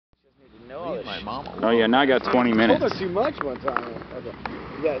know all this. My mom. Oh yeah, now I got 20 minutes. Told us too much one time. Okay.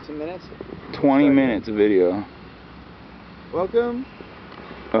 You got some minutes? 20 minutes of video. Welcome.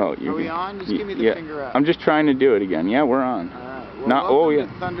 Oh, Are we on? Just give me the finger up. I'm just trying to do it again. Yeah, we're on. Well, Not,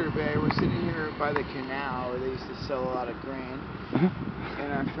 welcome to Thunder Bay. We're sitting here by the canal where they used to sell a lot of grain.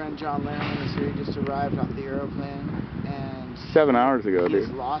 And our friend John Lerman is here. He just arrived off the aeroplane. And 7 hours ago, dude. dude.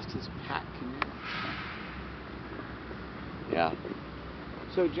 He's lost his pack canoe. Yeah.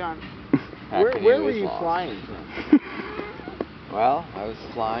 So, John, where were you flying from? Well, I was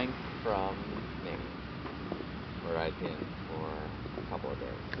flying from Maine, where I'd been for a couple of days.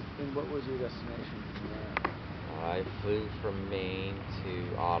 And what was your destination from there? I flew from Maine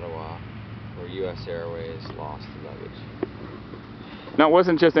to Ottawa, where U.S. Airways lost the luggage. Now, it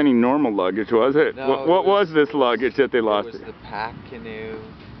wasn't just any normal luggage, was it? No, what was this luggage that they lost? It was the pack canoe.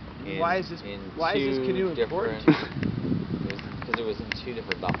 Why is this canoe important? Because it was in 2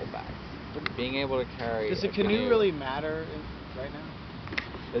 different duffel bags. Being able to carry. Does the canoe really matter right now?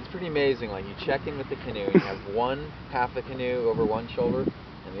 It's pretty amazing. Like, you check in with the canoe, and you have one half the canoe over one shoulder,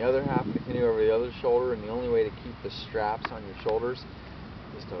 and the other half of the canoe over the other shoulder, and the only way to keep the straps on your shoulders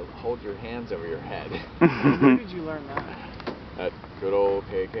is to hold your hands over your head. Where did you learn that? At good old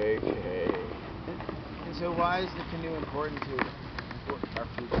KKK. And so why is the canoe important to our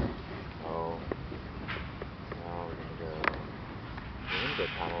future? Oh. Now we're gonna go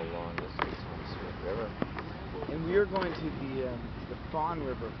paddle along this Smith River. And we are going to the Fawn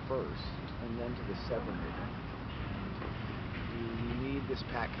River first, and then to the Severn River. We need this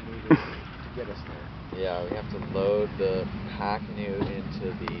pack canoe to get us there. Yeah, we have to load the pack canoe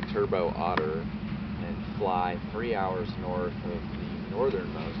into the Turbo Otter and fly 3 hours north of the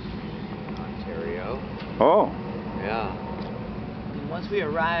northernmost community in Ontario. Oh. Yeah. And once we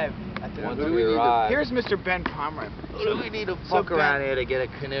arrive at the... Here's Mr. Ben Pomeroy. What do we need to fuck around here to get a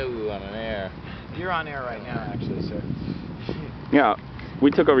canoe on an air? You're on air right now, actually, sir. Yeah, we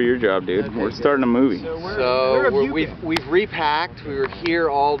took over your job, dude. Okay, we're starting a movie. So we've repacked. We were here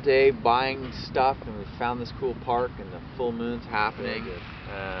all day buying stuff, and we found this cool park, and the full moon's happening.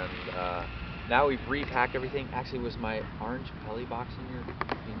 And now we've repacked everything. Actually, was my orange Pelly box in your?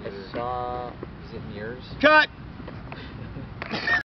 Is it in yours? Cut!